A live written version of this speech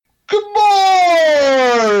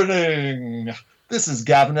This is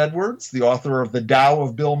Gavin Edwards, the author of The Tao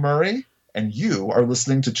of Bill Murray, and you are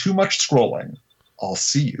listening to Too Much Scrolling. I'll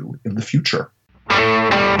see you in the future. Good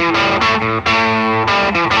morning!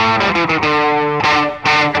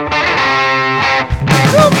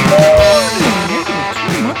 Welcome to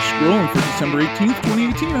Too Much Scrolling for December 18th,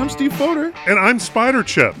 2018. I'm Steve Fodor. And I'm Spider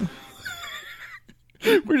Chip.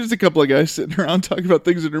 We're just a couple of guys sitting around talking about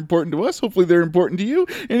things that are important to us. Hopefully they're important to you.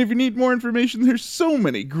 And if you need more information, there's so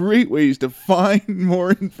many great ways to find more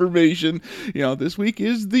information. You know, this week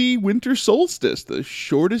is the winter solstice. The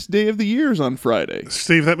shortest day of the year is on Friday.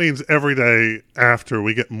 Steve, that means every day after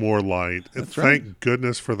we get more light. That's Thank right.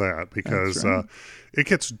 goodness for that, because That's right. it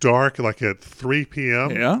gets dark like at 3 p.m.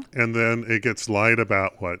 Yeah. And then it gets light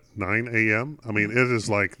about, 9 a.m.? I mean, it is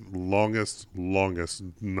like longest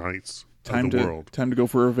nights of the world. Time to go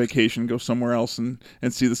for a vacation, go somewhere else and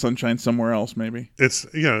see the sunshine somewhere else, maybe. It's,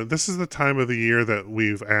 this is the time of the year that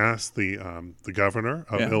we've asked the governor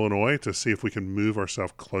of Illinois to see if we can move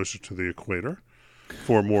ourselves closer to the equator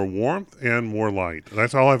for more warmth and more light.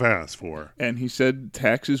 That's all I've asked for. And he said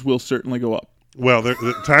taxes will certainly go up. Well, the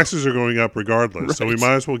taxes are going up regardless, so we Right.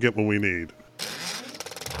 might as well get what we need.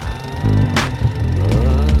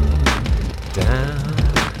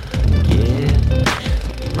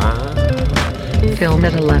 Film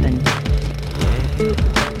at 11.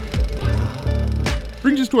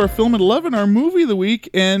 Brings us to our film at 11, our movie of the week.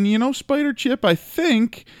 And, Spider Chip, I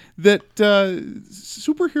think that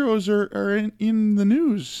superheroes are in the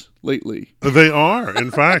news lately. They are.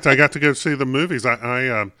 In fact, I got to go see the movies.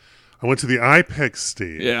 I went to the iPix,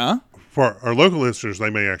 Steve. Yeah. For our local listeners,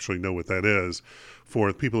 they may actually know what that is.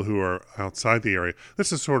 For people who are outside the area,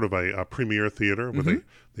 this is sort of a premier theater where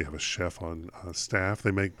they have a chef on staff.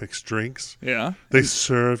 They make mixed drinks. Yeah. They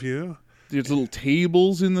serve you. There's little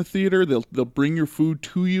tables in the theater. They'll bring your food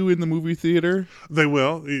to you in the movie theater. They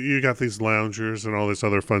will. You got these loungers and all this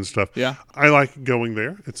other fun stuff. Yeah. I like going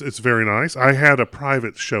there. It's very nice. I had a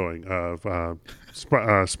private showing of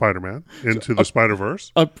Spider-Man Into the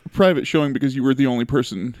Spider-Verse. A private showing because you were the only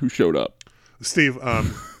person who showed up. Steve,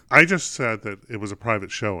 I just said that it was a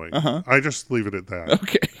private showing. I just leave it at that.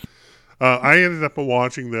 Okay. I ended up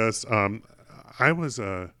watching this. I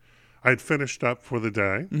had finished up for the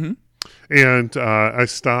day, and I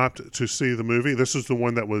stopped to see the movie. This is the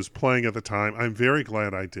one that was playing at the time. I'm very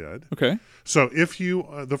glad I did. Okay. So if you,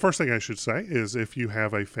 the first thing I should say is if you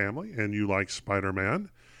have a family and you like Spider-Man,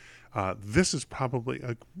 this is probably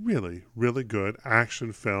a really, really good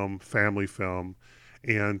action film, family film.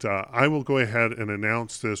 And I will go ahead and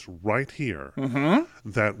announce this right here,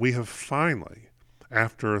 that we have finally,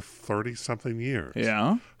 after 30-something years,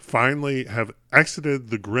 finally have exited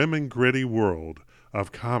the grim and gritty world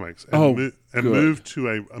of comics and moved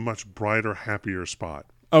to a much brighter, happier spot.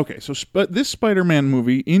 Okay, so this Spider-Man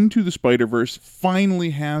movie, Into the Spider-Verse, finally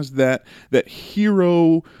has that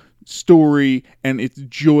hero story, and it's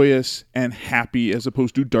joyous and happy as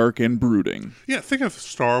opposed to dark and brooding. Yeah, think of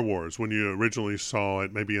Star Wars when you originally saw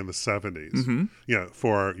it, maybe in the 70s. Yeah,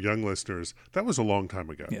 for our young listeners, that was a long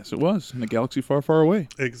time ago. Yes, it was, in a galaxy far, far away.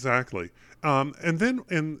 Exactly. And then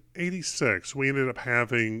in 86, we ended up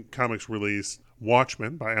having comics released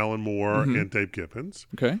Watchmen by Alan Moore and Dave Gibbons,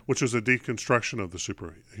 which was a deconstruction of the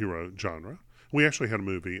superhero genre. We actually had a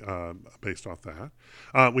movie based off that.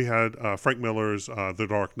 We had Frank Miller's The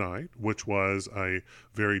Dark Knight, which was a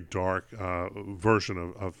very dark version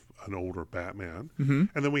of an older Batman. And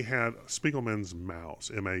then we had Spiegelman's Mouse,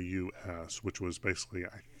 M-A-U-S, which was basically,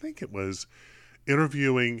 I think it was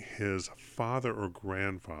interviewing his father or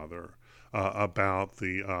grandfather about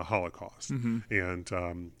the Holocaust.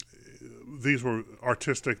 And these were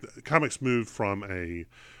artistic. Comics moved from a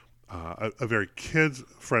very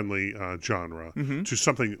kids-friendly genre to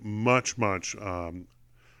something much, much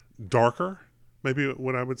darker, maybe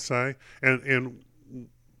what I would say. And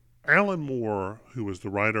Alan Moore, who was the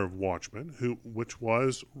writer of Watchmen, which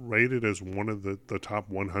was rated as one of the top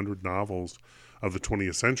 100 novels of the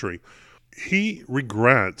 20th century, he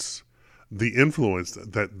regrets the influence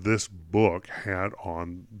that this book had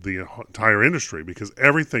on the entire industry, because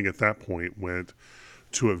everything at that point went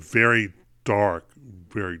to a very dark,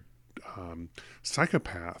 very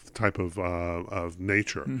psychopath type of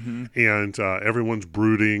nature, and everyone's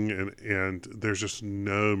brooding, and there's just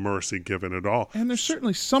no mercy given at all. And there's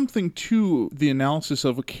certainly something to the analysis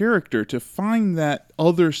of a character to find that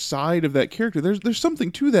other side of that character. There's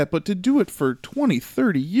something to that, but to do it for 20,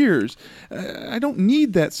 30 years, I don't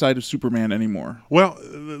need that side of Superman anymore. Well,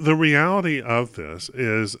 the reality of this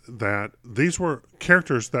is that these were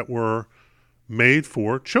characters that were made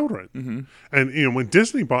for children. And when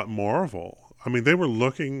Disney bought Marvel, I mean, they were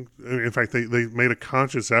looking, in fact, they made a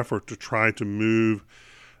conscious effort to try to move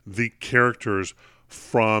the characters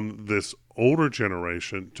from this older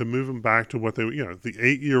generation to move them back to what they, the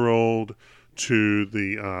 8-year-old to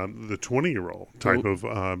the 20-year-old type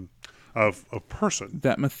of person.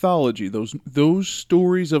 That mythology, those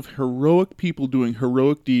stories of heroic people doing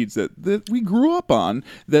heroic deeds that we grew up on,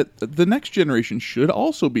 that the next generation should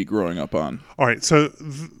also be growing up on. All right, so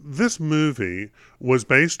this movie was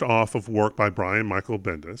based off of work by Brian Michael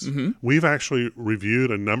Bendis. Mm-hmm. We've actually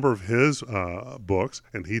reviewed a number of his books,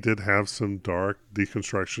 and he did have some dark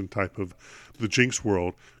deconstruction type of the Jinx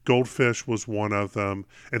world. Goldfish was one of them,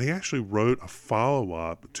 and he actually wrote a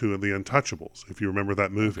follow-up to The Untouchables, if you remember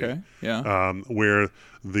that movie. Okay, yeah. Where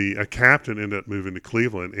a captain ended up moving to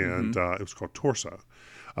Cleveland, and it was called Torso.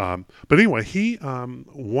 But anyway, he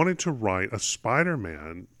wanted to write a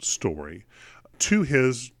Spider-Man story to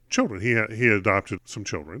his children. He adopted some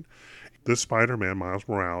children. This Spider-Man, Miles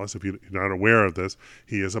Morales, if you're not aware of this,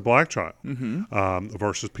 he is a black child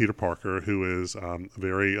versus Peter Parker, who is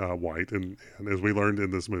very white and, as we learned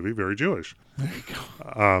in this movie, very Jewish. There you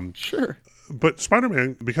go. Sure. But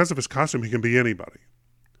Spider-Man, because of his costume, he can be anybody.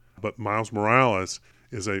 But Miles Morales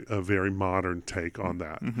is a very modern take on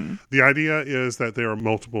that. Mm-hmm. The idea is that there are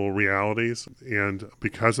multiple realities, and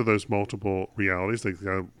because of those multiple realities,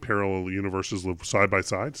 the parallel universes live side by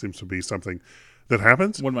side. Seems to be something that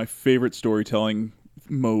happens. One of my favorite storytelling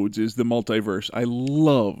modes is the multiverse. I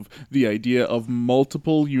love the idea of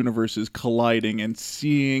multiple universes colliding and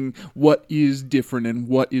seeing what is different and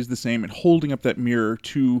what is the same, and holding up that mirror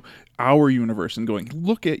to our universe and going,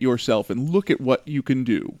 look at yourself and look at what you can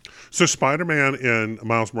do. So Spider-Man in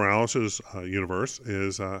Miles Morales' universe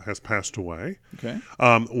has passed away. Okay.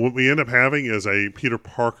 What we end up having is a Peter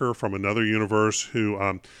Parker from another universe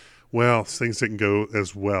who things didn't go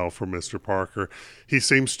as well for Mr. Parker. He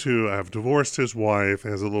seems to have divorced his wife,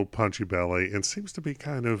 has a little punchy belly, and seems to be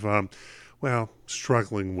kind of,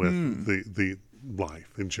 struggling with the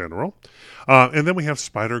life in general. And then we have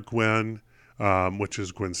Spider-Gwen, which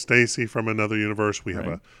is Gwen Stacy from another universe. We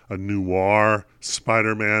have a noir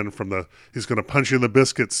Spider-Man he's going to punch you in the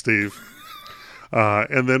biscuit, Steve.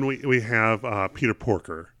 And then we have Peter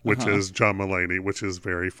Porker, which is John Mulaney, which is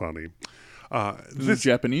very funny. This is a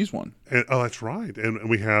Japanese one. That's right. And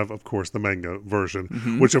we have, of course, the manga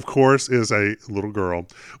version, which, of course, is a little girl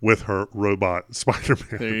with her robot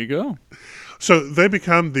Spider-Man. There you go. So they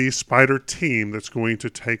become the spider team that's going to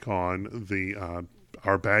take on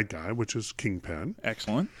our bad guy, which is Kingpin.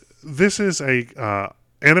 Excellent. This is a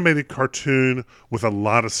animated cartoon with a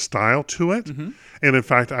lot of style to it. Mm-hmm. And, in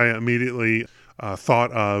fact, I immediately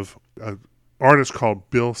thought of an artist called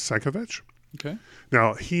Bill Sienkiewicz. Okay.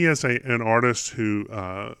 Now, he is an artist who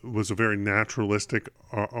was a very naturalistic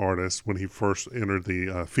artist when he first entered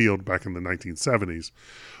the field back in the 1970s.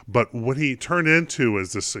 But what he turned into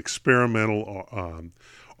is this experimental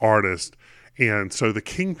artist. And so the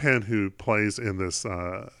Kingpin who plays in this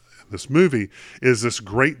movie is this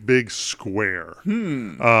great big square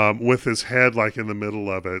with his head like in the middle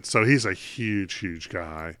of it. So he's a huge, huge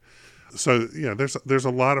guy. So, there's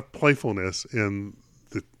a lot of playfulness in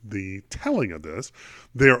the telling of this.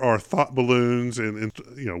 There are thought balloons and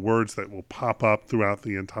words that will pop up throughout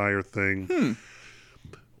the entire thing.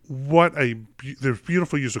 There's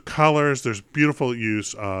beautiful use of colors. There's beautiful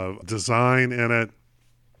use of design in it.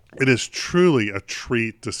 It is truly a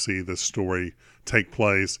treat to see this story take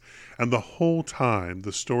place, and the whole time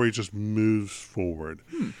the story just moves forward.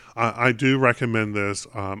 I do recommend this.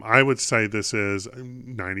 I would say this is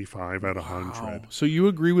 95 out of 100. Wow. So you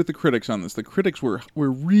agree with the critics on this? The critics were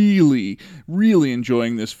really, really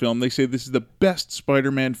enjoying this film. They say this is the best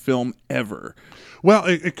Spider-Man film ever. Well,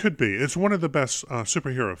 it could be. It's one of the best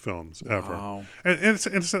superhero films ever. Wow. And it's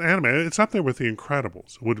an anime. It's up there with The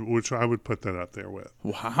Incredibles, which I would put that up there with.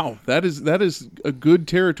 Wow. That is a good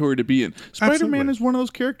territory to be in. Spider-Man is one of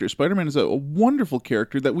those characters. Spider-Man is a wonderful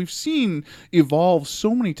character that we've seen evolve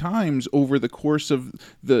so many times over the course of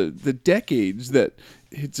the decades that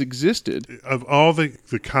it's existed. Of all the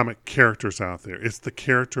comic characters out there, it's the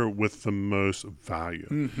character with the most value.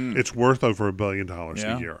 Mm-hmm. It's worth over $1 billion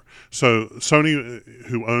a year. So Sony,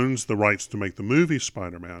 who owns the rights to make the movie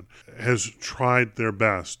Spider-Man, has tried their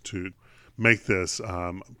best to make this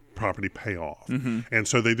property pay off. Mm-hmm. And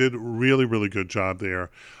so they did a really, really good job there.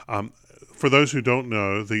 For those who don't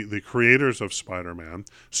know, the creators of Spider-Man,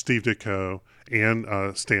 Steve Ditko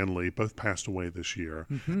and Stan Lee both passed away this year.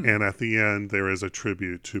 Mm-hmm. And at the end, there is a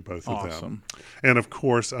tribute to both of them. And of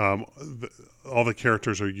course, all the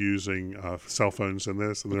characters are using cell phones in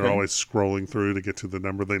this, and they're always scrolling through to get to the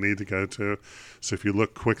number they need to go to. So if you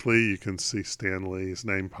look quickly, you can see Stan Lee's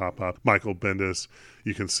name pop up, Michael Bendis.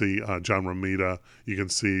 You can see John Romita. You can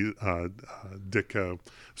see Ditko.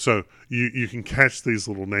 So you can catch these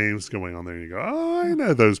little names going on there, and you go, oh, I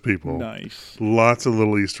know those people. Nice. Lots of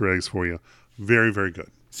little Easter eggs for you. Very, very good.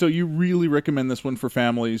 So you really recommend this one for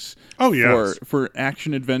families? Oh, yes. For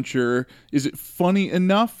action adventure. Is it funny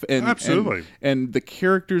enough? Absolutely. And the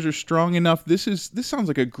characters are strong enough. This sounds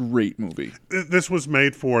like a great movie. This was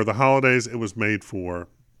made for the holidays. It was made for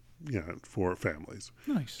families.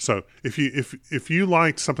 Nice. So if you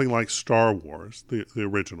liked something like Star Wars, the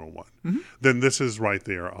original one, then this is right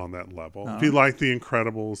there on that level. If you like The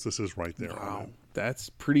Incredibles, this is right there on it. That's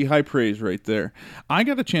pretty high praise right there. I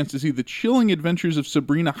got a chance to see the Chilling Adventures of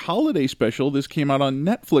Sabrina holiday special. This came out on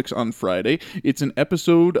Netflix on Friday. It's an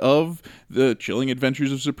episode of the Chilling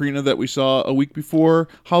Adventures of Sabrina that we saw a week before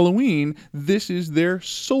Halloween. This is their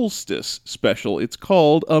solstice special. It's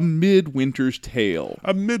called A Midwinter's Tale.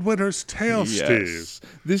 A Midwinter's Tale, yes.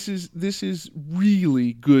 Steve. This is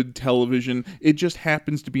really good television. It just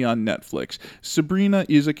happens to be on Netflix. Sabrina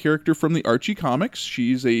is a character from the Archie comics.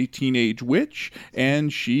 She's a teenage witch,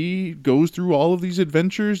 and she goes through all of these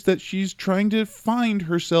adventures that she's trying to find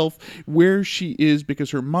herself where she is, because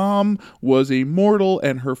her mom was a mortal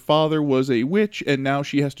and her father was a witch, and now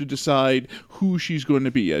she has to decide who she's going to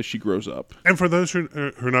be as she grows up. And for those who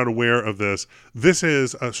are not aware of this, this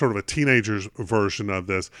is a sort of a teenager's version of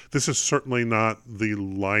this. This is certainly not the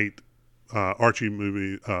light Archie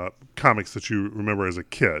movie comics that you remember as a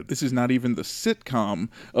kid. This is not even the sitcom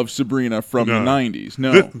of Sabrina from the 90s.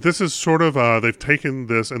 No. This is sort of, they've taken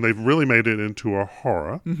this and they've really made it into a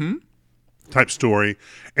horror type story.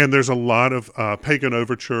 And there's a lot of pagan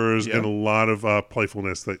overtures and a lot of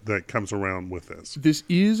playfulness that comes around with this. This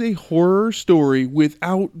is a horror story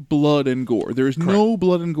without blood and gore. There is no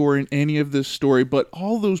blood and gore in any of this story, but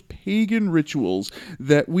all those pagan rituals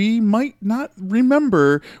that we might not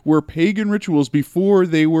remember were pagan rituals before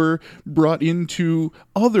they were brought into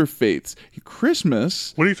other faiths.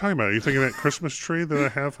 Christmas. What are you talking about? Are you thinking of that Christmas tree that I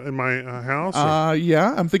have in my house?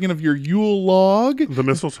 Yeah, I'm thinking of your Yule log. The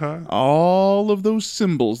mistletoe? All of those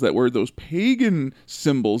symbols that were those pagan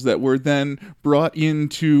symbols that were then brought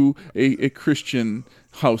into a Christian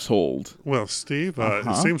household. Well, Steve,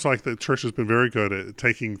 it seems like the church has been very good at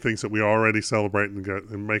taking things that we already celebrate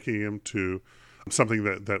and making them to something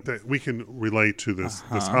that we can relate to this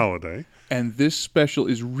holiday. And this special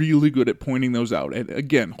is really good at pointing those out. And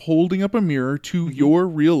again, holding up a mirror to your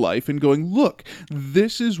real life and going, look,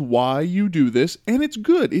 this is why you do this. And it's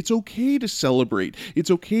good. It's okay to celebrate. It's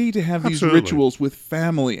okay to have these rituals with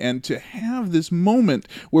family and to have this moment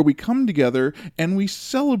where we come together and we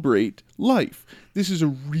celebrate life. This is a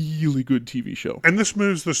really good TV show. And this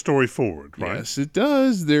moves the story forward, right? Yes, it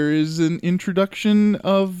does. There is an introduction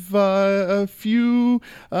of a few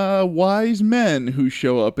wise men who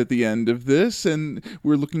show up at the end of this, and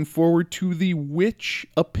we're looking forward to the Witch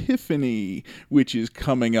Epiphany, which is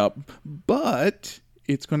coming up. But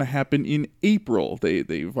it's going to happen in April.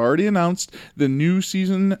 They've already announced the new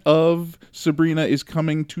season of Sabrina is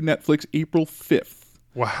coming to Netflix April 5th.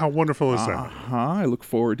 Well, how wonderful is that? I look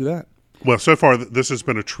forward to that. Well, so far, this has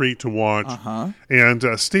been a treat to watch.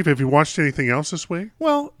 And, Steve, have you watched anything else this week?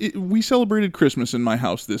 Well, we celebrated Christmas in my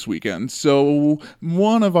house this weekend. So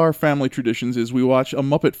one of our family traditions is we watch A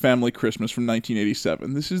Muppet Family Christmas from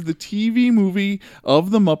 1987. This is the TV movie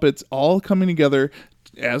of the Muppets all coming together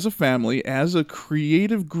as a family, as a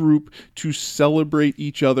creative group to celebrate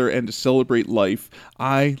each other and to celebrate life.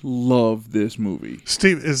 I love this movie.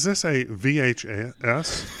 Steve, is this a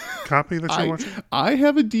VHS copy that you're watching? I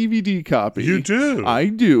have a DVD copy. You do? I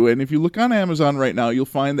do. And if you look on Amazon right now, you'll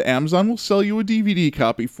find that Amazon will sell you a DVD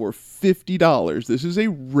copy for $50. This is a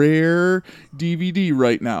rare DVD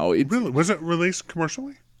right now. Really? Was it released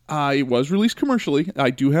commercially? It was released commercially. I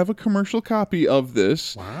do have a commercial copy of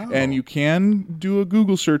this. Wow. And you can do a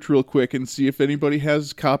Google search real quick and see if anybody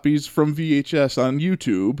has copies from VHS on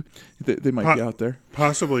YouTube. They might be out there.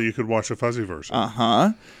 Possibly you could watch a fuzzy version.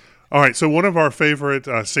 Uh-huh. All right, so one of our favorite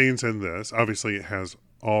scenes in this, obviously it has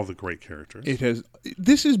all the great characters.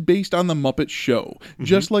 This is based on the Muppet Show,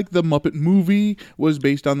 just like the Muppet movie was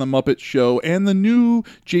based on the Muppet Show, and the new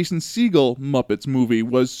Jason Segel Muppets movie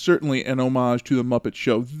was certainly an homage to the Muppet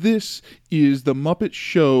Show. This is the Muppet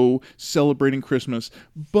Show celebrating Christmas,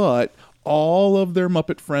 but All of their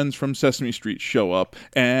Muppet friends from Sesame Street show up,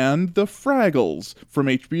 and the Fraggles from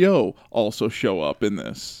HBO also show up in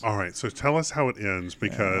this. All right, so tell us how it ends,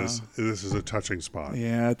 because this is a touching spot.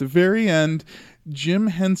 Yeah, at the very end, Jim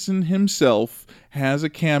Henson himself has a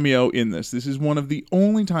cameo in this. This is one of the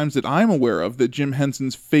only times that I'm aware of that Jim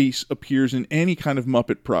Henson's face appears in any kind of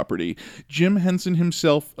Muppet property. Jim Henson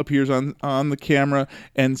himself appears on the camera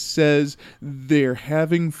and says, "They're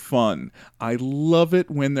having fun. I love it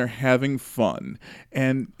when they're having fun."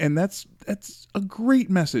 And that's a great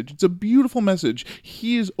message. It's a beautiful message.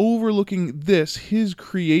 He is overlooking this, his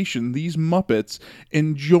creation, these Muppets,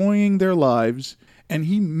 enjoying their lives. And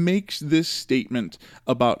he makes this statement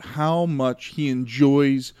about how much he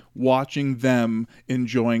enjoys watching them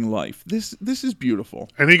enjoying life. This is beautiful.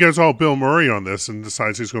 And he goes all Bill Murray on this and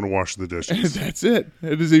decides he's going to wash the dishes. That's it.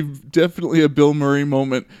 It is definitely a Bill Murray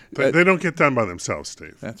moment. They don't get done by themselves,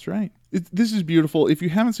 Steve. That's right. This is beautiful. If you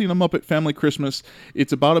haven't seen A Muppet Family Christmas,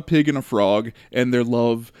 it's about a pig and a frog and their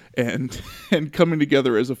love and coming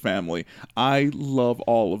together as a family. I love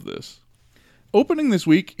all of this. Opening this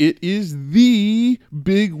week, it is the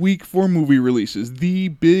big week for movie releases. The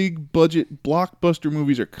big budget blockbuster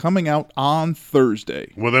movies are coming out on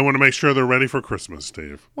Thursday. Well, they want to make sure they're ready for Christmas,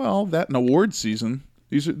 Steve. Well, that and award season.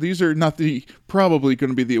 These are not probably going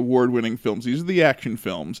to be the award-winning films. These are the action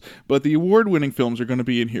films, but the award-winning films are going to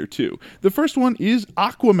be in here too. The first one is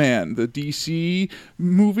Aquaman, the DC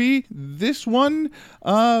movie. This one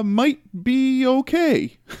might be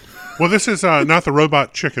okay. Well, this is not the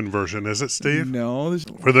Robot Chicken version, is it, Steve? No.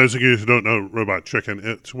 For those of you who don't know Robot Chicken,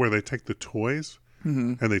 it's where they take the toys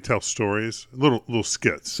and they tell stories, little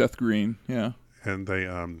skits. Seth Green, yeah. And they,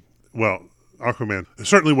 Aquaman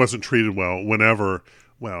certainly wasn't treated well whenever,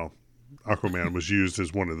 Aquaman was used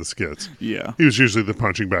as one of the skits. Yeah. He was usually the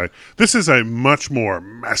punching bag. This is a much more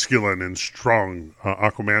masculine and strong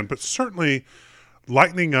Aquaman, but certainly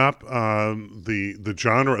lightening up the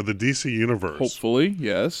genre of the DC universe. Hopefully,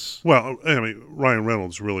 yes. Well, I mean, Ryan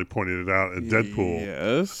Reynolds really pointed it out in Deadpool.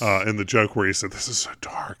 Yes. In the joke where he said, "This is so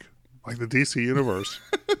dark, like the DC universe."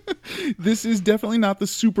 This is definitely not the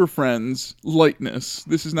Super Friends lightness.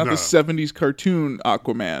 This is not the 70s cartoon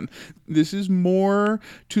Aquaman. This is more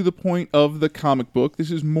to the point of the comic book.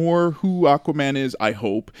 This is more who Aquaman is, I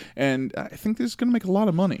hope. And I think this is going to make a lot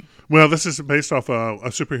of money. Well, this is based off a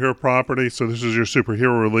superhero property, so this is your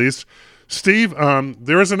superhero release. Steve,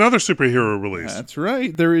 there is another superhero release. That's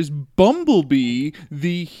right. There is Bumblebee,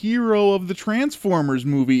 the hero of the Transformers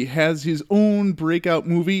movie, has his own breakout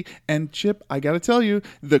movie. And Chip, I got to tell you,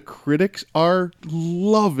 the critics are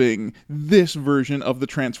loving this version of the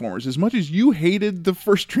Transformers. As much as you hated the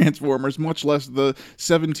first Transformers, much less the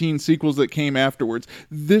 17 sequels that came afterwards,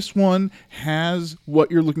 this one has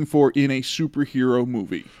what you're looking for in a superhero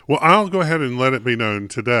movie. Well, I'll go ahead and let it be known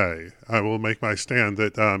today. I will make my stand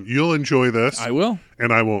that you'll enjoy this. I will.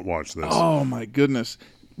 And I won't watch this. Oh, my goodness.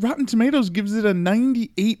 Rotten Tomatoes gives it a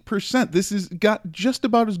 98%. This has got just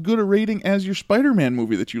about as good a rating as your Spider-Man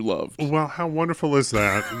movie that you loved. Well, how wonderful is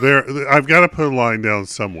that? I've got to put a line down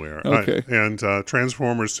somewhere. Okay.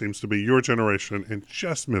 Transformers seems to be your generation and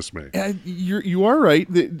just missed me. You are right.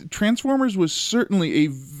 Transformers was certainly a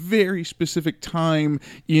very specific time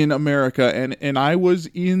in America, and I was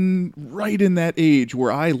right in that age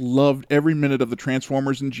where I loved every minute of the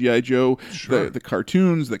Transformers and G.I. Joe, sure. the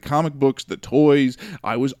cartoons, the comic books, the toys.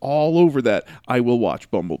 I was all over that. I will watch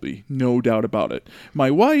Bumblebee, no doubt about it. My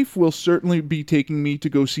wife will certainly be taking me to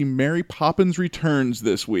go see Mary Poppins Returns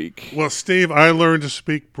this week. Well, Steve, I learned to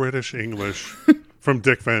speak British English from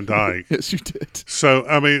Dick Van Dyke. Yes, you did. So,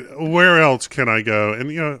 I mean, where else can I go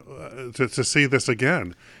and to see this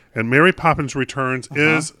again? And Mary Poppins Returns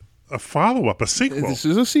is a follow-up, a sequel. This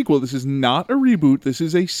is a sequel. This is not a reboot. This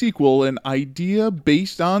is a sequel, an idea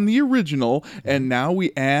based on the original, and now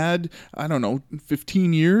we add,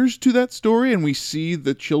 15 years to that story, and we see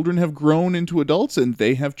the children have grown into adults, and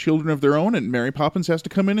they have children of their own, and Mary Poppins has to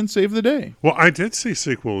come in and save the day. Well, I did see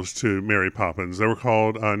sequels to Mary Poppins. They were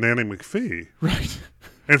called Nanny McPhee. Right.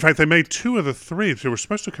 In fact, they made 2 of the 3. They were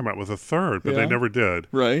supposed to come out with a third, but they never did.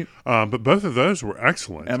 Right. But both of those were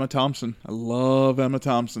excellent. Emma Thompson. I love Emma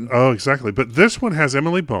Thompson. Oh, exactly. But this one has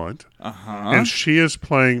Emily Blunt. And she is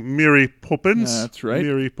playing Mary Poppins. That's right.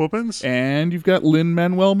 Mary Poppins. And you've got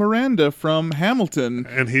Lin-Manuel Miranda from Hamilton.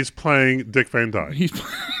 And he's playing Dick Van Dyke.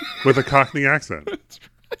 With a Cockney accent. That's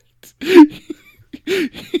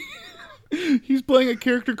right. He's playing a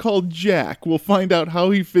character called Jack. We'll find out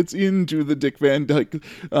how he fits into the Dick Van Dyke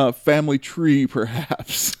family tree,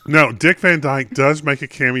 perhaps. No, Dick Van Dyke does make a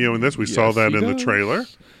cameo in this. We saw that in the trailer.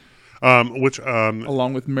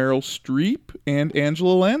 along with Meryl Streep and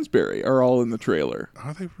Angela Lansbury are all in the trailer.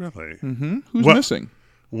 Are they really? Mm-hmm. Who's missing?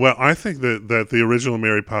 Well, I think that the original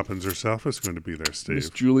Mary Poppins herself is going to be there, Steve. Miss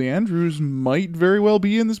Julie Andrews might very well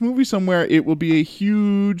be in this movie somewhere. It will be a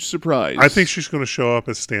huge surprise. I think she's going to show up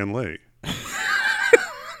as Stan Lee.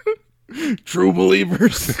 True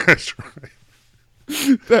believers. That's right.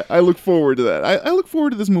 I look forward to that. I look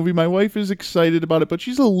forward to this movie. My wife is excited about it, but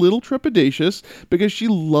she's a little trepidatious because she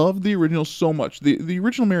loved the original so much. The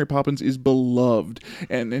original Mary Poppins is beloved,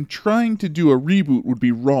 and trying to do a reboot would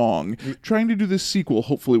be wrong. Trying to do this sequel,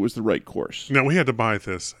 hopefully, was the right course. Now, we had to buy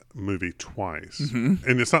this movie twice, and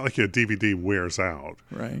it's not like a DVD wears out,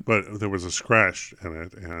 right? But there was a scratch in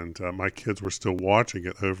it, and my kids were still watching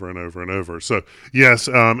it over and over and over. So, yes,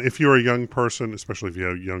 if you're a young person, especially if you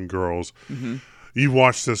have young girls, you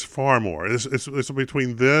watch this far more. It's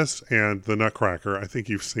between this and The Nutcracker. I think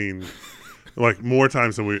you've seen like more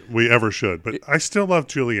times than we ever should. But I still love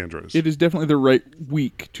Julie Andrews. It is definitely the right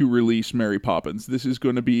week to release Mary Poppins. This is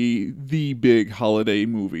going to be the big holiday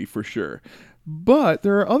movie for sure. But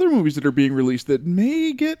there are other movies that are being released that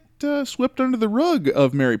may get swept under the rug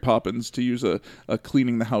of Mary Poppins, to use a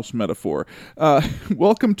cleaning the house metaphor.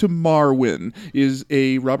 Welcome to Marwen is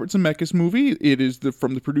a Robert Zemeckis movie. It is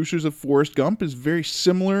from the producers of Forrest Gump. Is very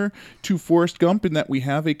similar to Forrest Gump in that we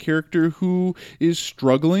have a character who is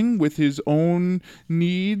struggling with his own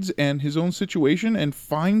needs and his own situation and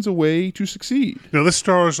finds a way to succeed. Now, this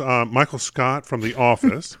stars Michael Scott from The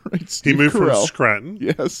Office. Right, he Steve moved Carell. from Scranton.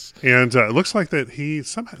 Yes. And it looks like that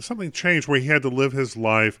something changed where he had to live his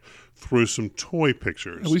life through some toy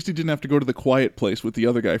pictures. At least he didn't have to go to the quiet place with the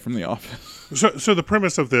other guy from The Office. So the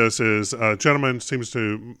premise of this is a gentleman seems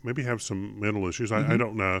to maybe have some mental issues. I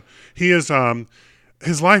don't know. He is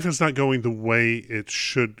his life is not going the way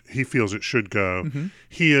he feels it should go.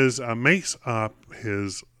 He makes up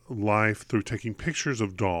his life through taking pictures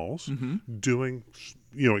of dolls, doing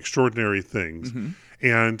extraordinary things.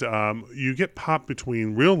 And you get popped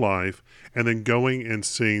between real life and then going and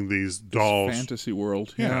seeing these dolls. This fantasy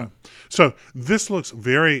world. Yeah. So this looks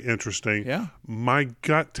very interesting. Yeah. My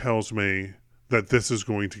gut tells me that this is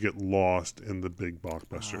going to get lost in the big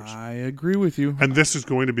blockbusters. I agree with you. And this is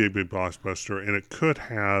going to be a big blockbuster, and it could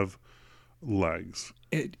have legs.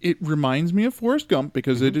 It reminds me of Forrest Gump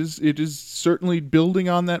because it is certainly building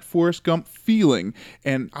on that Forrest Gump feeling.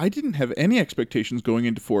 And I didn't have any expectations going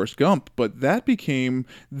into Forrest Gump, but that became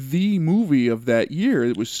the movie of that year.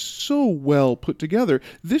 It was so well put together.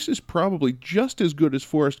 This is probably just as good as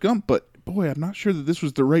Forrest Gump, but boy, I'm not sure that this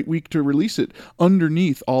was the right week to release it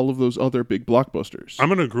underneath all of those other big blockbusters. I'm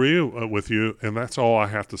going to agree with you, and that's all I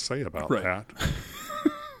have to say about that.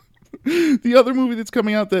 The other movie that's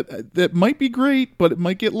coming out that might be great, but it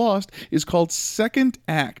might get lost, is called Second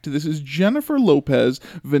Act. This is Jennifer Lopez,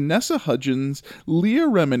 Vanessa Hudgens, Leah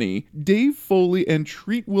Remini, Dave Foley, and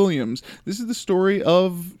Treat Williams. This is the story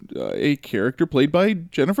of a character played by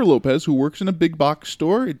Jennifer Lopez who works in a big box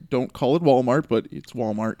store. Don't call it Walmart, but it's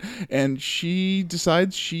Walmart. And she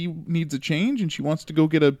decides she needs a change and she wants to go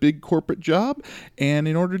get a big corporate job. And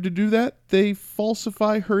in order to do that, they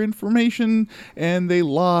falsify her information and they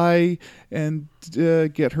lie and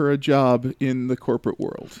get her a job in the corporate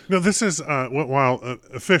world. Now, this is, while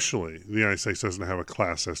officially the United States doesn't have a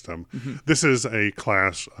class system, this is a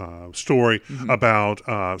class story about,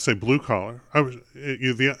 say, blue collar,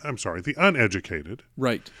 the uneducated,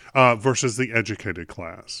 right, versus the educated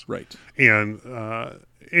class. Right. And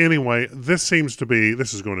anyway, this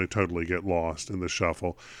is going to totally get lost in the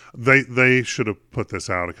shuffle. They should have put this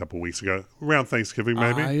out a couple weeks ago, around Thanksgiving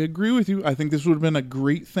maybe. I agree with you. I think this would have been a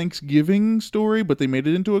great Thanksgiving story, but they made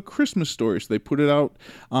it into a Christmas story, so they put it out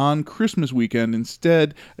on Christmas weekend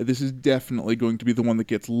instead. This is definitely going to be the one that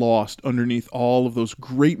gets lost underneath all of those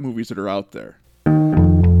great movies that are out there.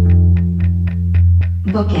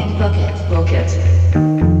 Book it, book it, book it.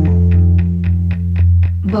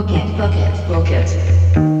 Book it, book it, book it.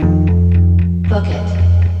 Book it.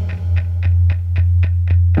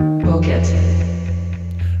 Book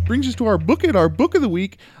it. Brings us to our book of the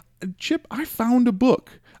week. Chip, I found a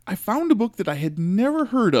book that I had never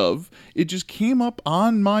heard of. It just came up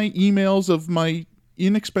on my emails of my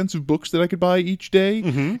inexpensive books that I could buy each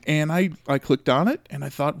day, and I clicked on it, and I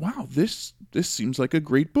thought, wow, this seems like a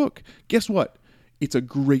great book. Guess what? It's a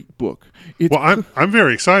great book. I'm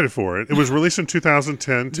very excited for it. It was released in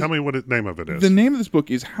 2010. Tell me what the name of it is. The name of this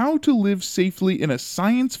book is How to Live Safely in a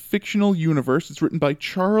Science Fictional Universe. It's written by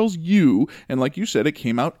Charles Yu, and like you said, it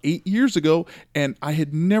came out 8 years ago, and I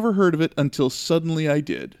had never heard of it until suddenly I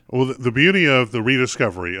did. Well, the beauty of the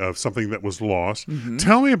rediscovery of something that was lost.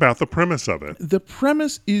 Tell me about the premise of it. The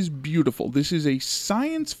premise is beautiful. This is a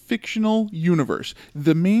science fictional universe.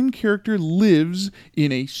 The main character lives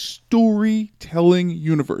in a storytelling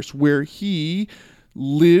universe where he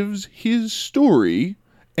lives his story,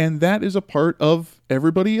 and that is a part of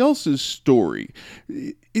everybody else's story.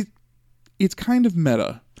 It's kind of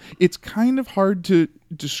meta. It's kind of hard to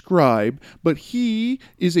describe, but he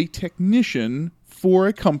is a technician for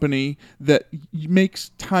a company that makes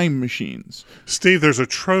time machines. Steve, there's a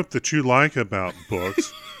trope that you like about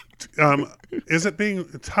books. Is it being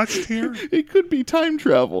touched here? It could be time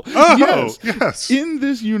travel. Oh, yes. In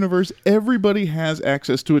this universe, everybody has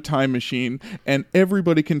access to a time machine, and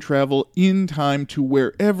everybody can travel in time to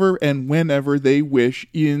wherever and whenever they wish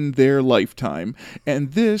in their lifetime.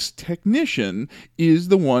 And this technician is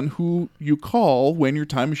the one who you call when your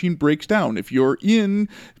time machine breaks down. If you're in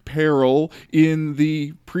peril in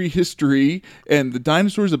the prehistory and the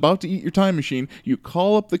dinosaur's about to eat your time machine, you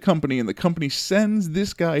call up the company, and the company sends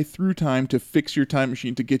this guy through time to fix your time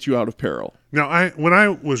machine to get you out of peril. Now, when I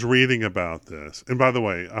was reading about this, and by the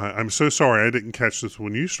way, I'm so sorry I didn't catch this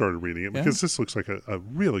when you started reading it, because this looks like a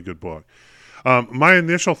really good book. My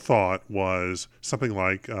initial thought was something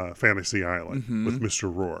like Fantasy Island with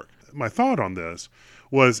Mr. Rourke. My thought on this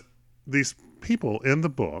was these people in the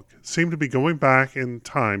book seem to be going back in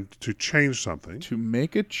time to change something. To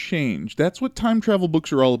make a change. That's what time travel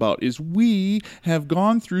books are all about, is we have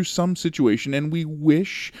gone through some situation and we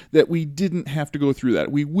wish that we didn't have to go through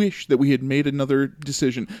that. We wish that we had made another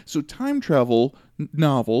decision. So time travel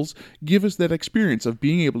novels give us that experience of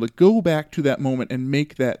being able to go back to that moment and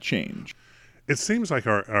make that change. It seems like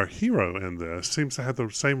our hero in this seems to have the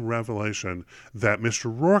same revelation that Mr.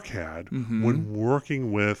 Rourke had when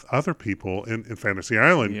working with other people in Fantasy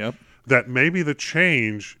Island. Yep. That maybe the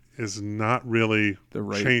change is not really the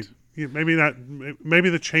right change. Maybe not. Maybe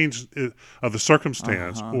the change of the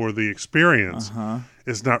circumstance or the experience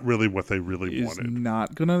is not really what they really wanted. Is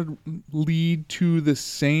not going to lead to the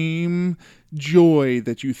same joy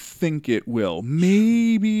that you think it will.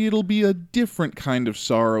 Maybe it'll be a different kind of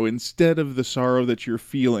sorrow instead of the sorrow that you're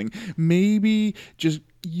feeling. Maybe just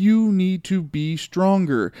you need to be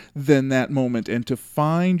stronger than that moment and to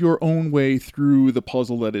find your own way through the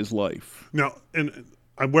puzzle that is life. Now, and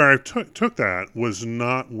where I took that was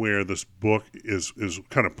not where this book is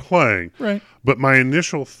kind of playing. Right. But my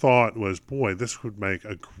initial thought was, boy, this would make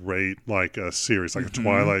a great, like a series, like a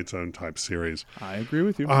Twilight Zone type series. I agree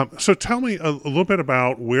with you. So tell me a little bit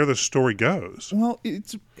about where the story goes. Well,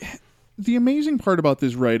 the amazing part about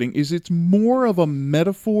this writing is it's more of a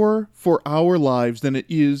metaphor for our lives than it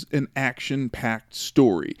is an action-packed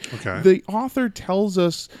story. Okay. The author tells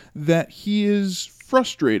us that he is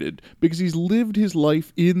frustrated because he's lived his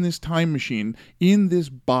life in this time machine, in this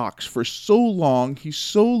box for so long. He's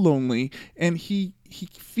so lonely, and he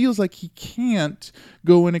feels like he can't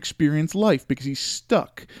go and experience life because he's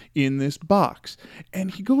stuck in this box. And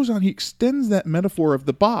he goes on, he extends that metaphor of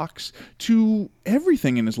the box to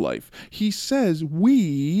everything in his life. He says,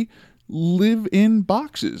 we live in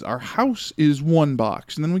boxes. Our house is one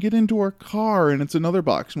box, and then we get into our car and it's another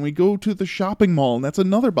box, and we go to the shopping mall and that's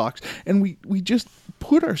another box, and we just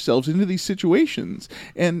put ourselves into these situations,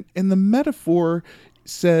 and the metaphor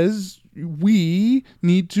says we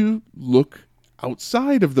need to look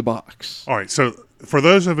outside of the box. All right, so for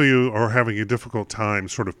those of you who are having a difficult time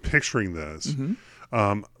sort of picturing this,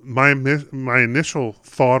 my initial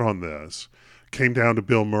thought on this came down to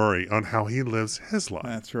Bill Murray on how he lives his life.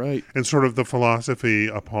 That's right. And sort of the philosophy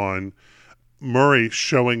upon Murray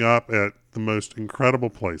showing up at the most incredible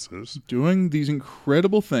places. Doing these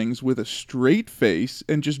incredible things with a straight face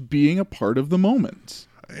and just being a part of the moment.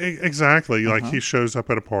 Exactly. Like he shows up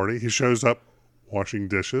at a party. He shows up washing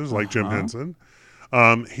dishes like Jim Henson.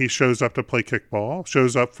 He shows up to play kickball,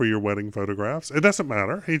 shows up for your wedding photographs. It doesn't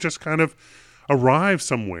matter. He just kind of arrives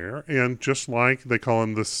somewhere, and just like they call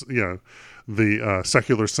him this, the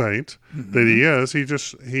secular saint that he is,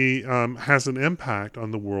 he has an impact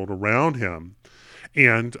on the world around him.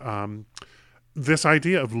 And this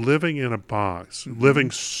idea of living in a box, living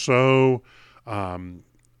so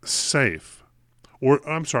safe, or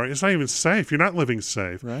I'm sorry, it's not even safe. You're not living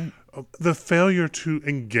safe. Right. The failure to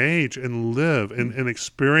engage and live and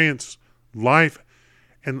experience life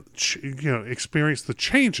and experience the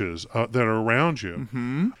changes that are around you,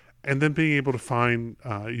 and then being able to find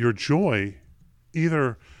your joy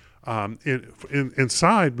either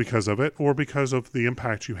inside because of it or because of the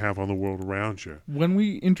impact you have on the world around you. When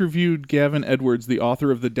we interviewed Gavin Edwards, the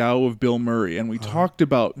author of The Tao of Bill Murray, and we talked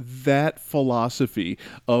about that philosophy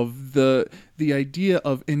of the idea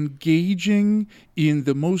of engaging in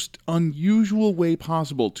the most unusual way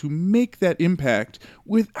possible to make that impact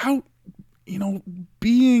without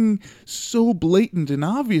being so blatant and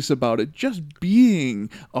obvious about it, just being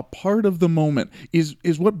a part of the moment is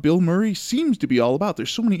what Bill Murray seems to be all about.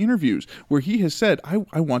 There's so many interviews where he has said,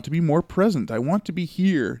 I want to be more present. I want to be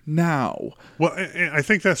here now. Well, I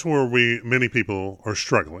think that's where many people are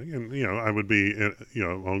struggling. And, I would be,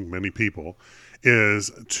 among many people,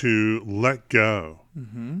 is to let go.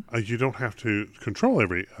 Mm-hmm. You don't have to control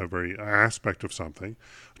every aspect of something,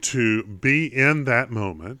 to be in that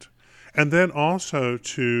moment. And then also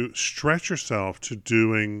to stretch yourself to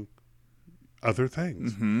doing other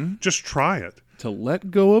things. Mm-hmm. Just try it. To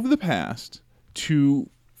let go of the past, to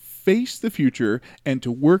face the future, and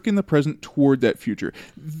to work in the present toward that future.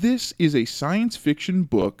 This is a science fiction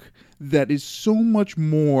book that is so much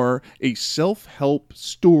more a self-help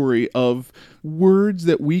story of words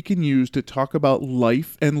that we can use to talk about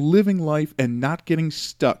life and living life and not getting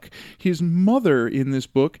stuck. His mother in this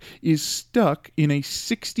book is stuck in a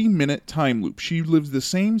 60-minute time loop. She lives the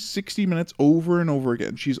same 60 minutes over and over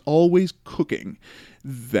again. She's always cooking.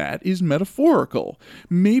 That is metaphorical.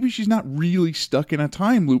 Maybe she's not really stuck in a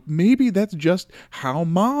time loop. Maybe that's just how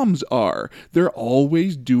moms are. They're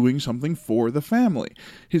always doing something for the family.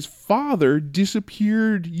 His father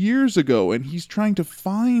disappeared years ago, and he's trying to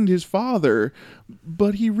find his father,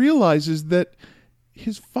 but he realizes that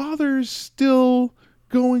his father is still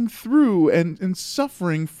going through and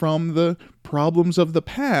suffering from the problems of the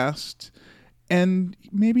past, and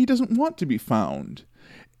maybe he doesn't want to be found.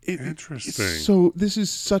 Interesting. So this is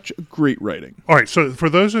such great writing. All right. So for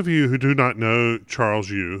those of you who do not know Charles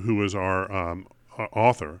Yu, who is our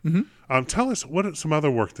author, tell us what some other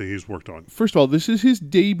work that he's worked on. First of all, this is his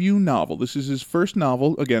debut novel. This is his first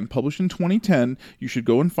novel, again, published in 2010. You should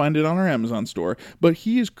go and find it on our Amazon store. But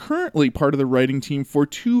he is currently part of the writing team for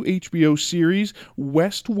 2 HBO series,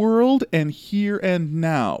 Westworld and Here and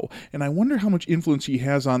Now. And I wonder how much influence he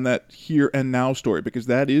has on that Here and Now story, because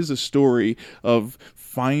that is a story of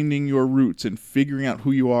finding your roots and figuring out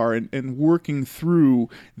who you are and working through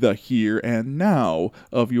the here and now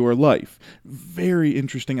of your life. Very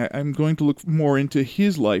interesting. I'm going to look more into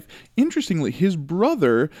his life. Interestingly, his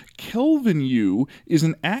brother, Kelvin Yu, is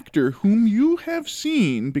an actor whom you have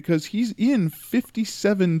seen because he's in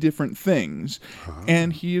 57 different things.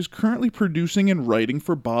 And he is currently producing and writing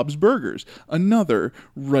for Bob's Burgers, another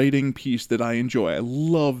writing piece that I enjoy. I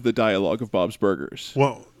love the dialogue of Bob's Burgers.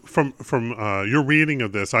 Well, from your reading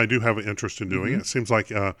of this, I do have an interest in doing it. It seems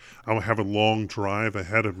like I'll have a long drive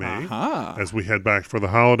ahead of me as we head back for the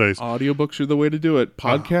holidays. Audiobooks are the way to do it.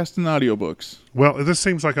 Podcasts and audiobooks. Well, this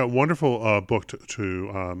seems like a wonderful book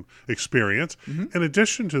to experience. Mm-hmm. In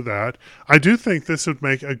addition to that, I do think this would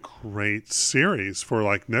make a great series for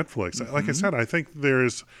like Netflix. Mm-hmm. Like I said, I think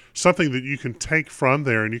there's something that you can take from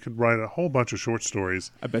there and you could write a whole bunch of short stories.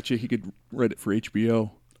 I bet you he could write it for HBO.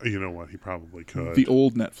 You know what? He probably could. The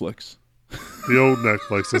old Netflix. The old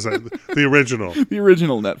Netflix. Is that the original? The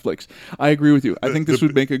original Netflix. I agree with you. I think this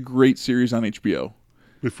would make a great series on HBO.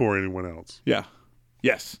 Before anyone else. Yeah.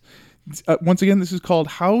 Yes. Once again, this is called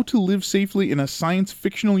How to Live Safely in a Science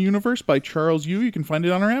Fictional Universe by Charles Yu. You can find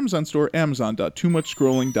it on our Amazon store,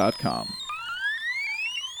 amazon.toomuchscrolling.com.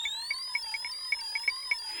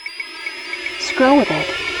 Scroll with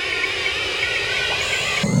it.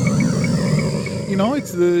 You know,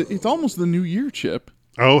 it's almost the new year, Chip.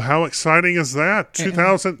 Oh, how exciting is that?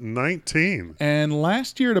 2019. And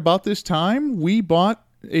last year at about this time, we bought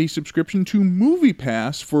a subscription to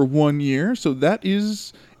MoviePass for 1 year, so that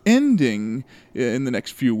is ending in the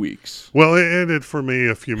next few weeks. Well, it ended for me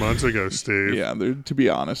a few months ago, Steve. Yeah, to be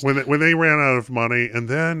honest. When they ran out of money, and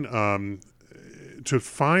then to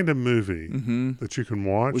find a movie that you can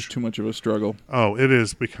watch was too much of a struggle. Oh, it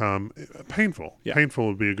has become painful. Yeah. Painful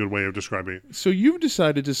would be a good way of describing it. So you've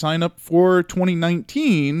decided to sign up for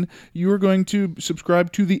 2019. You are going to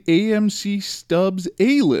subscribe to the AMC Stubs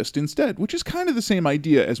A-List instead, which is kind of the same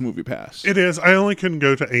idea as MoviePass. It is. I only can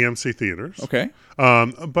go to AMC theaters. Okay.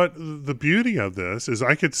 But the beauty of this is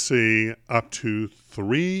I could see up to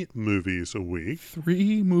 3 movies a week.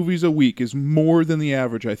 3 movies a week is more than the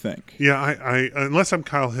average, I think. Yeah, I unless I'm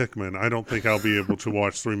Kyle Hickman, I don't think I'll be able to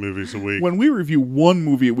watch 3 movies a week. When we review 1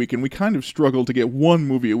 movie a week, and we kind of struggle to get 1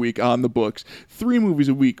 movie a week on the books, 3 movies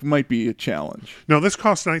a week might be a challenge. Now, this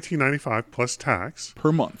costs $19.95 plus tax.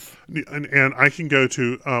 Per month. And I can go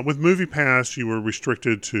to, with MoviePass, you were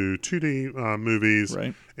restricted to 2D movies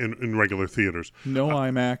in regular theaters. No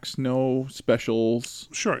IMAX, no specials.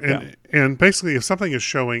 Sure. And basically, if something is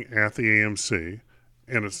showing at the AMC,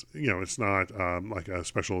 and it's not like a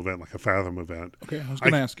special event, like a Fathom event. Okay, I was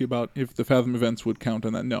going to ask you about if the Fathom events would count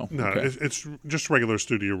on that. No. Okay. It's just regular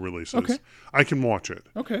studio releases. Okay. I can watch it.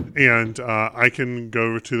 Okay. And I can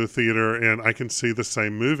go to the theater and I can see the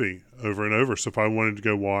same movie over and over. So if I wanted to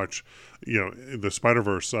go watch, the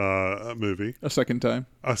Spider-Verse movie. A second time.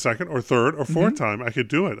 A second or third or fourth time, I could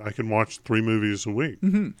do it. I can watch 3 movies a week.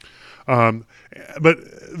 But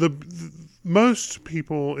most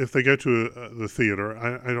people, if they go to the theater,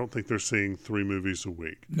 I don't think they're seeing 3 movies a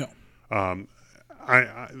week. No.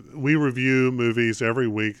 We review movies every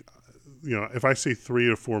week. If I see 3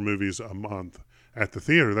 or 4 movies a month at the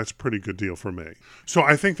theater, that's a pretty good deal for me. So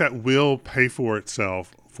I think that will pay for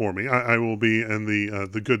itself for me. I will be in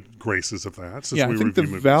the good graces of that. Since I think the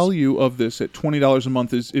value of this at $20 a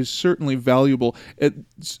month is certainly valuable.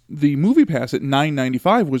 The MoviePass at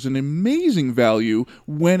 $9.95 was an amazing value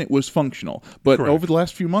when it was functional. But over the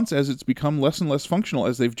last few months, as it's become less and less functional,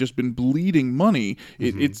 as they've just been bleeding money,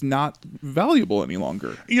 it's not valuable any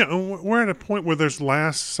longer. We're at a point where there's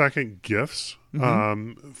last-second gifts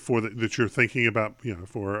that you're thinking about,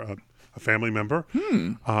 for a family member.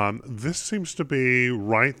 This seems to be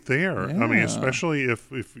right there. Yeah. I mean, especially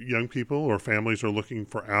if young people or families are looking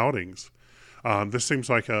for outings. This seems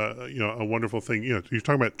like a wonderful thing. You're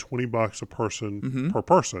talking about $20 a person per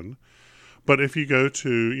person. But if you go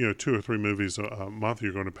to 2 or 3 movies a month,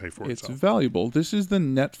 you're going to pay for it. It's valuable. This is the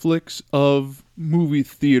Netflix of movie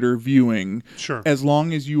theater viewing. Sure. As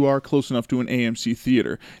long as you are close enough to an AMC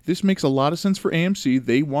theater. This makes a lot of sense for AMC.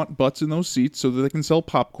 They want butts in those seats so that they can sell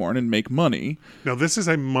popcorn and make money. Now, this is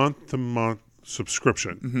a month-to-month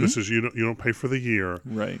subscription. This is you don't pay for the year.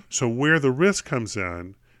 Right. So where the risk comes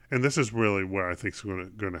in, and this is really where I think is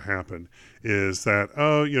going to happen, is that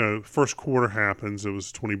first quarter happens. It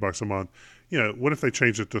was $20 a month. What if they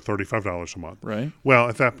change it to $35 a month? Right. Well,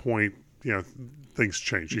 at that point, things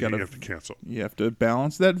change. You have to cancel. You have to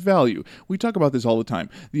balance that value. We talk about this all the time.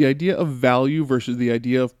 The idea of value versus the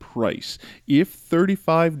idea of price. If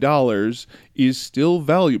 $35 is still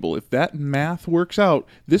valuable, if that math works out,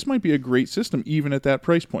 this might be a great system even at that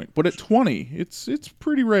price point. But at $20, it's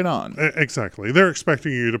pretty right on. Exactly. They're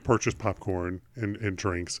expecting you to purchase popcorn and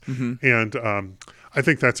drinks. And I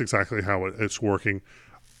think that's exactly how it's working.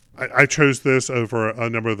 I chose this over a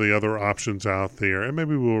number of the other options out there, and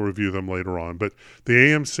maybe we'll review them later on. But the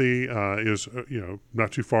AMC is,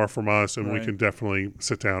 not too far from us, and we can definitely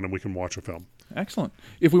sit down and we can watch a film. Excellent.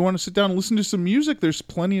 If we want to sit down and listen to some music, there's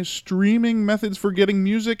plenty of streaming methods for getting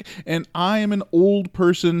music, and I am an old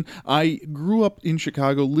person. I grew up in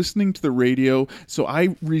Chicago listening to the radio, so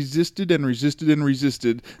I resisted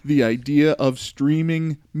the idea of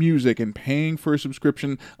streaming music and paying for a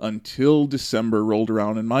subscription until December rolled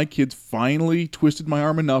around, and my kids finally twisted my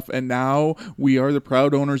arm enough, and now we are the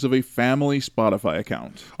proud owners of a family Spotify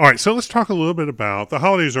account. All right, so let's talk a little bit about the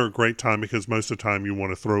holidays. Are a great time because most of the time you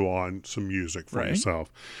want to throw on some music for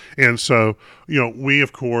yourself. And so, we,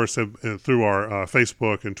 of course, have through our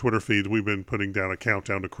Facebook and Twitter feeds, we've been putting down a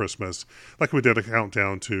countdown to Christmas, like we did a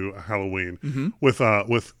countdown to Halloween with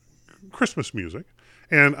Christmas music.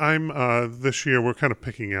 And this year, we're kind of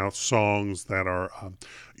picking out songs that are,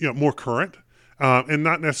 more current. And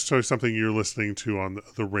not necessarily something you're listening to on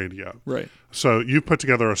the radio. Right. So you put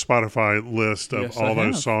together a Spotify list of all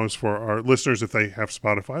those songs for our listeners. If they have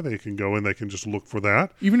Spotify, they can go in, they can just look for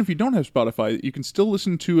that. Even if you don't have Spotify, you can still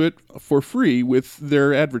listen to it for free with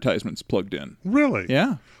their advertisements plugged in. Really?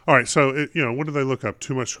 Yeah. All right. So, what do they look up?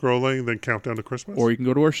 Too Much Scrolling, then Countdown to Christmas? Or you can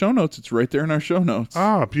go to our show notes. It's right there in our show notes.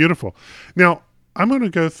 Ah, beautiful. Now, I'm going to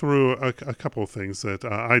go through a couple of things that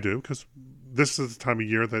I do because this is the time of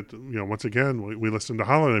year that, once again, we listen to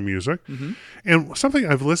holiday music. And something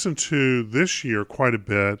I've listened to this year quite a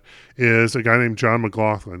bit is a guy named John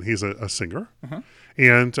McLaughlin. He's a singer.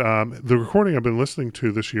 And the recording I've been listening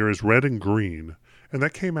to this year is Red and Green. And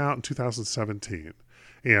that came out in 2017.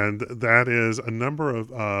 And that is a number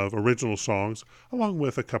of original songs, along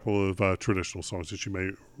with a couple of traditional songs that you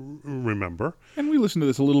may remember. And we listened to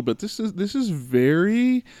this a little bit. This is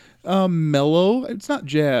very mellow. It's not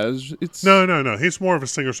jazz. It's No. He's more of a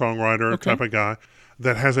singer-songwriter type of guy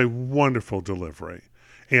that has a wonderful delivery.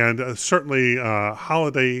 and certainly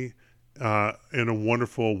holiday in a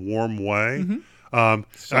wonderful, warm way.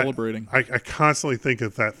 Celebrating. I constantly think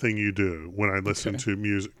of That Thing You Do when I listen to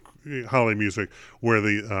music, holiday music, where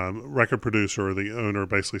the record producer or the owner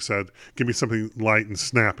basically said, "Give me something light and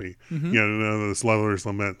snappy," this Lover's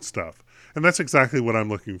Lament stuff. And that's exactly what I'm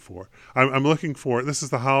looking for. I'm looking for, this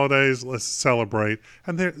is the holidays, let's celebrate.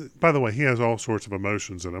 And there, by the way, he has all sorts of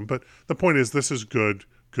emotions in him. But the point is, this is good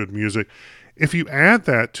music. If you add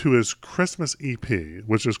that to his Christmas EP,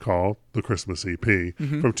 which is called the Christmas EP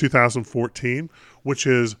from 2014, which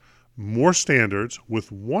is more standards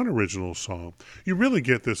with one original song, you really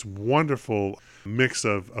get this wonderful mix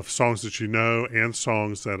of songs that you know and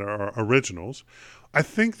songs that are originals. I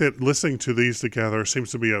think that listening to these together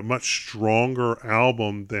seems to be a much stronger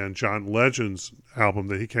album than John Legend's album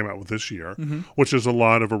that he came out with this year, which is a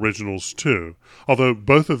lot of originals too, although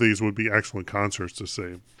both of these would be excellent concerts to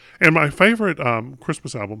see. And my favorite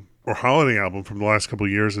Christmas album or holiday album from the last couple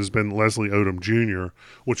of years has been Leslie Odom Jr.,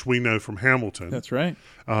 which we know from Hamilton. That's right.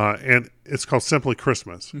 And it's called Simply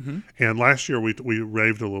Christmas. And last year we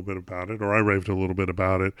raved a little bit about it, or I raved a little bit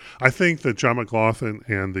about it. I think that John McLaughlin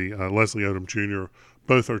and the Leslie Odom Jr.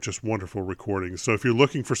 both are just wonderful recordings. So if you're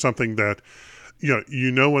looking for something that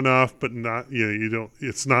you know enough, but not you don't,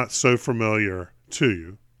 it's not so familiar to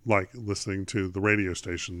you, like listening to the radio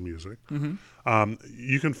station music.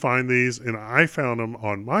 You can find these, and I found them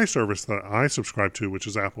on my service that I subscribe to, which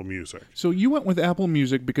is Apple Music. So you went with Apple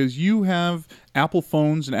Music because you have Apple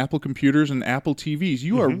phones and Apple computers and Apple TVs.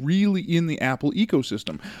 You are really in the Apple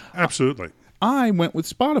ecosystem. Absolutely. I went with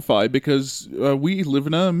Spotify because we live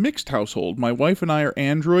in a mixed household. My wife and I are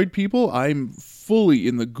Android people. I'm fully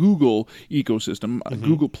in the Google ecosystem.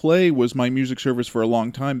 Google Play was my music service for a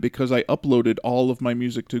long time because I uploaded all of my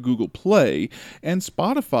music to Google Play, and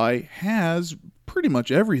Spotify has pretty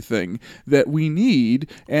much everything that we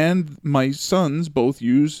need, and my sons both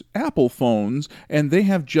use Apple phones, and they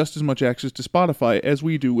have just as much access to Spotify as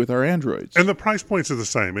we do with our Androids. And the price points are the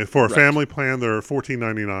same. For a family plan, they're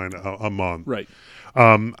 $14.99 a month. Right.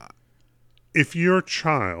 If your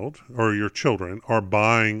child or your children are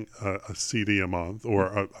buying a CD a month, or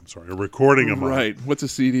a recording a month. Right. What's a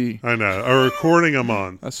CD? I know. A recording a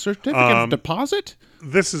month. A certificate of deposit?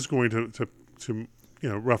 This is going to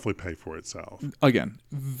roughly pay for itself. Again,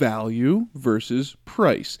 value versus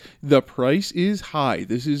price. The price is high.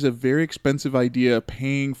 This is a very expensive idea,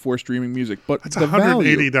 paying for streaming music. But that's the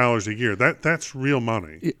 $180 a year. That's real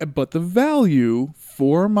money. But the value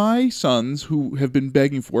for my sons who have been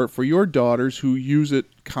begging for it, for your daughters who use it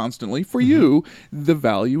constantly, for you, the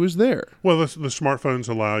value is there. Well, the smartphones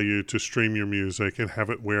allow you to stream your music and have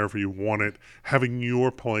it wherever you want it, having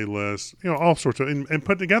your playlist, all sorts of, and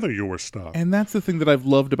put together your stuff. And that's the thing that I've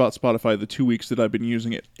loved about Spotify the 2 weeks that I've been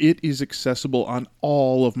using it. It is accessible on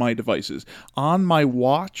all of my devices. On my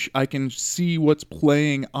watch, I can see what's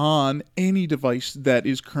playing on any device that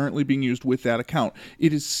is currently being used with that account.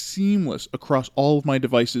 It is seamless across all of my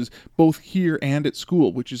devices, both here and at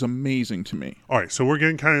school, which is amazing to me. All right, so we're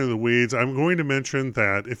getting kind of in the weeds. I'm going to mention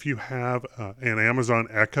that if you have an Amazon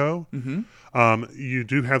Echo, you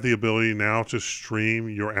do have the ability now to stream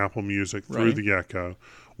your Apple Music through the Echo,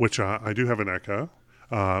 which I do have an Echo.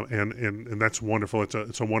 And that's wonderful.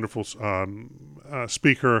 It's a wonderful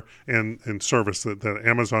speaker and service that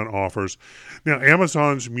Amazon offers. Now,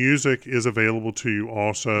 Amazon's music is available to you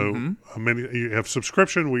also. You have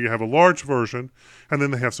subscription where you have a large version, and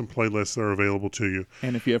then they have some playlists that are available to you.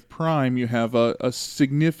 And if you have Prime, you have a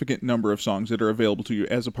significant number of songs that are available to you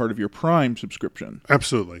as a part of your Prime subscription.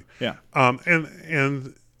 Absolutely. Yeah.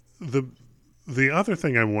 And the other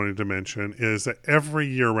thing I wanted to mention is that every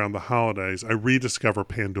year around the holidays, I rediscover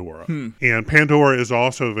Pandora. And Pandora is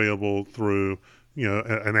also available through,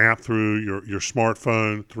 an app through your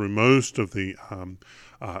smartphone, through most of the,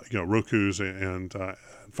 Rokus and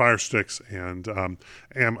Fire Sticks and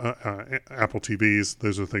Apple TVs.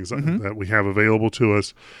 Those are things that we have available to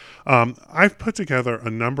us. I've put together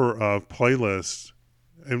a number of playlists.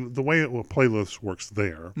 And the way a playlist works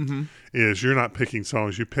there is you're not picking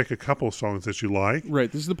songs. You pick a couple of songs that you like.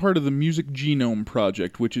 Right. This is the part of the Music Genome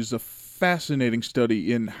Project, which is a fascinating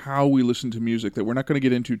study in how we listen to music that we're not going to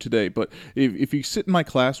get into today. But if you sit in my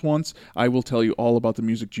class once, I will tell you all about the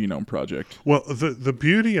Music Genome Project. Well, the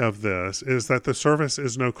beauty of this is that the service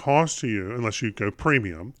is no cost to you unless you go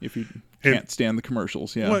premium. If you can't stand the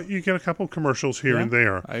commercials, yeah. Well, you get a couple of commercials here and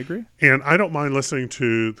there. I agree. And I don't mind listening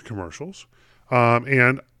to the commercials.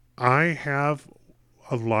 And I have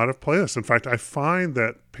a lot of playlists. In fact, I find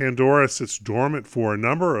that Pandora sits dormant for a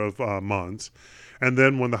number of months, And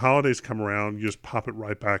then when the holidays come around, you just pop it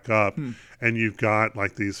right back up, and you've got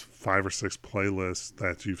like these 5 or 6 playlists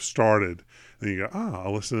that you've started. And you go,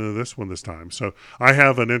 I'll listen to this one this time. So I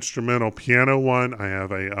have an instrumental piano one. I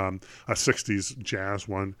have a 60s jazz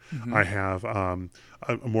one. I have a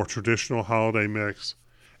more traditional holiday mix.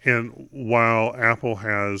 And while Apple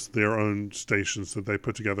has their own stations that they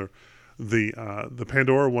put together, the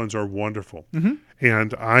Pandora ones are wonderful.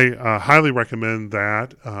 And I highly recommend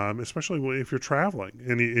that, especially if you're traveling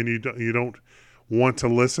and you don't want to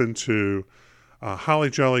listen to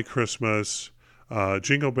Holly Jolly Christmas,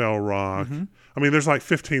 Jingle Bell Rock. I mean, there's like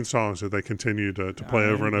 15 songs that they continue to play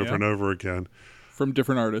over and over and over again. From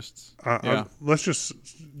different artists. Let's just,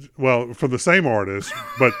 from the same artist,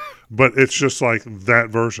 but it's just like that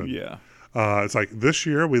version. Yeah. It's like this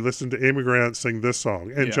year we listened to Amy Grant sing this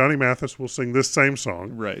song, and Johnny Mathis will sing this same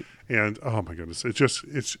song. Right. And oh my goodness,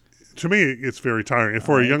 it's to me it's very tiring, and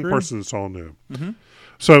for a young person, it's all new.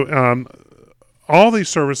 So all these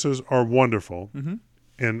services are wonderful.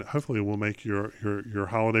 And hopefully it will make your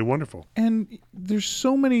holiday wonderful. And there's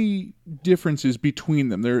so many differences between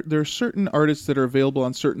them. There are certain artists that are available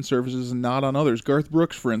on certain services and not on others. Garth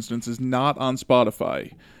Brooks, for instance, is not on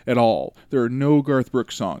Spotify at all. There are no Garth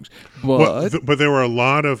Brooks songs. But there were a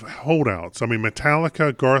lot of holdouts. I mean,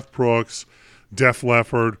 Metallica, Garth Brooks, Def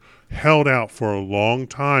Leppard held out for a long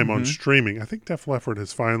time on streaming. I think Def Leppard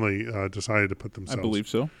has finally decided to put themselves. I believe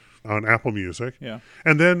so. On Apple Music. Yeah.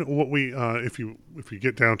 And then what we, if you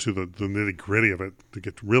get down to the nitty gritty of it, to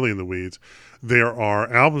get really in the weeds, there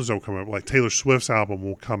are albums that will come out, like Taylor Swift's album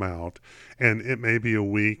will come out, and it may be a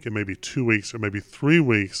week, it may be 2 weeks, it may be 3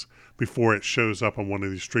 weeks before it shows up on one of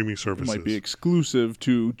these streaming services. It might be exclusive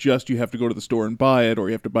to just you have to go to the store and buy it, or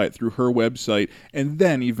you have to buy it through her website, and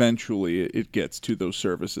then eventually it gets to those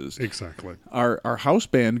services. Exactly. Our house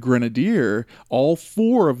band, Grenadier, all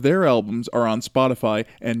 4 of their albums are on Spotify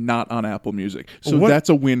and not on Apple Music. So that's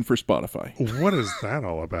a win for Spotify. What is that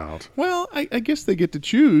all about? Well, I guess they get to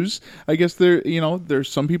choose. I guess there's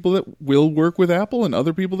some people that will work with Apple and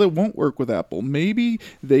other people that won't work with Apple. Maybe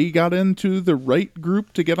they got into the right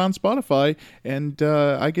group to get on Spotify, and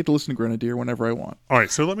I get to listen to Grenadier whenever I want. All right,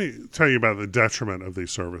 so let me tell you about the detriment of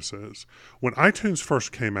these services. When iTunes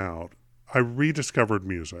first came out, I rediscovered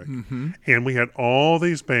music, and we had all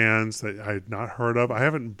these bands that I had not heard of. I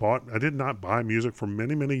did not buy music for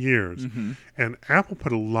many, many years, and Apple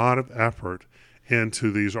put a lot of effort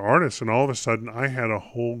into these artists, and all of a sudden I had a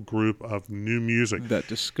whole group of new music. That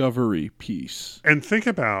discovery piece. And think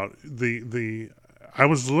about I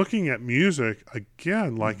was looking at music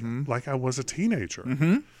again like I was a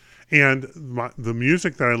teenager. And the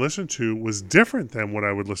music that I listened to was different than what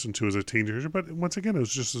I would listen to as a teenager. But once again, it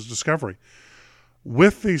was just a discovery.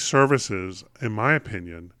 With these services, in my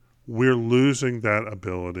opinion, we're losing that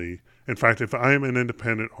ability. In fact, if I am an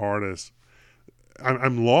independent artist,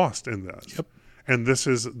 I'm lost in this. Yep. And this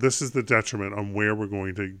is the detriment on where we're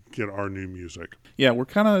going to get our new music. Yeah, we're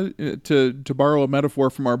kind of, to borrow a metaphor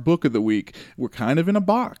from our book of the week, we're kind of in a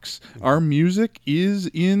box. Our music is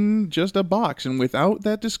in just a box, and without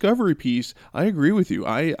that discovery piece, I agree with you.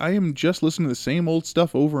 I am just listening to the same old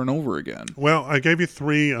stuff over and over again. Well, I gave you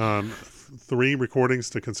three recordings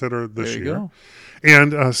to consider this year. Go.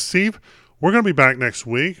 And Steve, we're going to be back next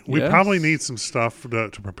week. We probably need some stuff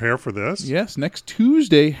to prepare for this. Yes, next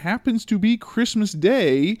Tuesday happens to be Christmas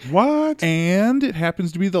Day. What? And it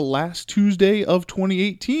happens to be the last Tuesday of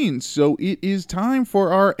 2018. So it is time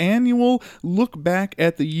for our annual look back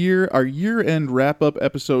at the year, our year-end wrap-up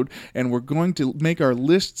episode. And we're going to make our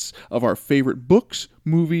lists of our favorite books,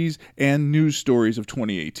 movies, and news stories of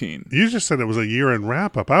 2018. You just said it was a year-end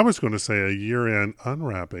wrap-up. I was going to say a year-end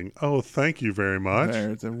unwrapping. Oh, thank you very much.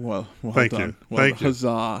 Well thank done. you. Well, thank you.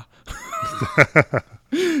 Huzzah.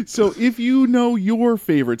 So if you know your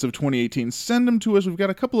favorites of 2018, send them to us. We've got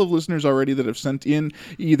a couple of listeners already that have sent in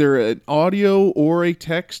either an audio or a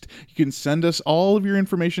text. You can send us all of your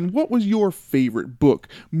information. What was your favorite book,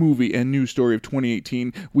 movie, and news story of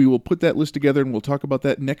 2018? We will put that list together and we'll talk about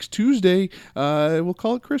that next Tuesday. We'll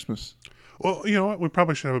call it Christmas. Well, you know what? We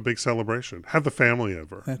probably should have a big celebration. Have the family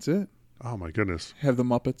over. That's it. Oh, my goodness. Have the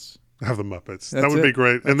Muppets. Have the Muppets. That would be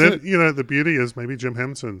great. And then, the beauty is maybe Jim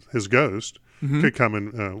Henson, his ghost, could come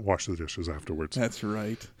and wash the dishes afterwards. That's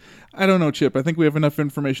right. I don't know, Chip. I think we have enough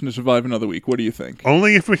information to survive another week. What do you think?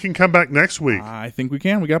 Only if we can come back next week. I think we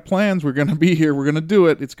can. We got plans. We're going to be here. We're going to do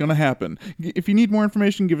it. It's going to happen. If you need more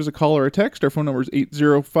information, give us a call or a text. Our phone number is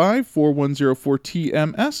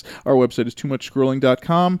 805-4104-TMS. Our website is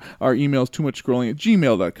toomuchscrolling.com. Our email is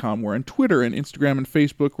toomuchscrolling@gmail.com. We're on Twitter and Instagram and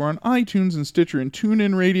Facebook. We're on iTunes and Stitcher and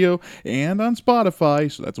TuneIn Radio. and on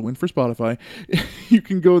Spotify, so that's a win for Spotify. You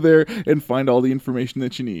can go there and find all the information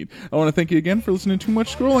that you need. I want to thank you again for listening to Too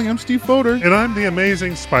Much Scrolling. I'm Steve Fodor. And I'm the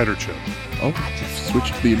amazing Spider Chip. Oh,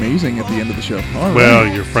 switch to the amazing at the end of the show. All right. Well,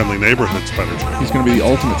 your friendly neighborhood Spider Chip. He's going to be the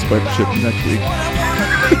ultimate Spider Chip next week.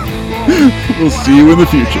 We'll see you in the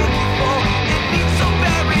future.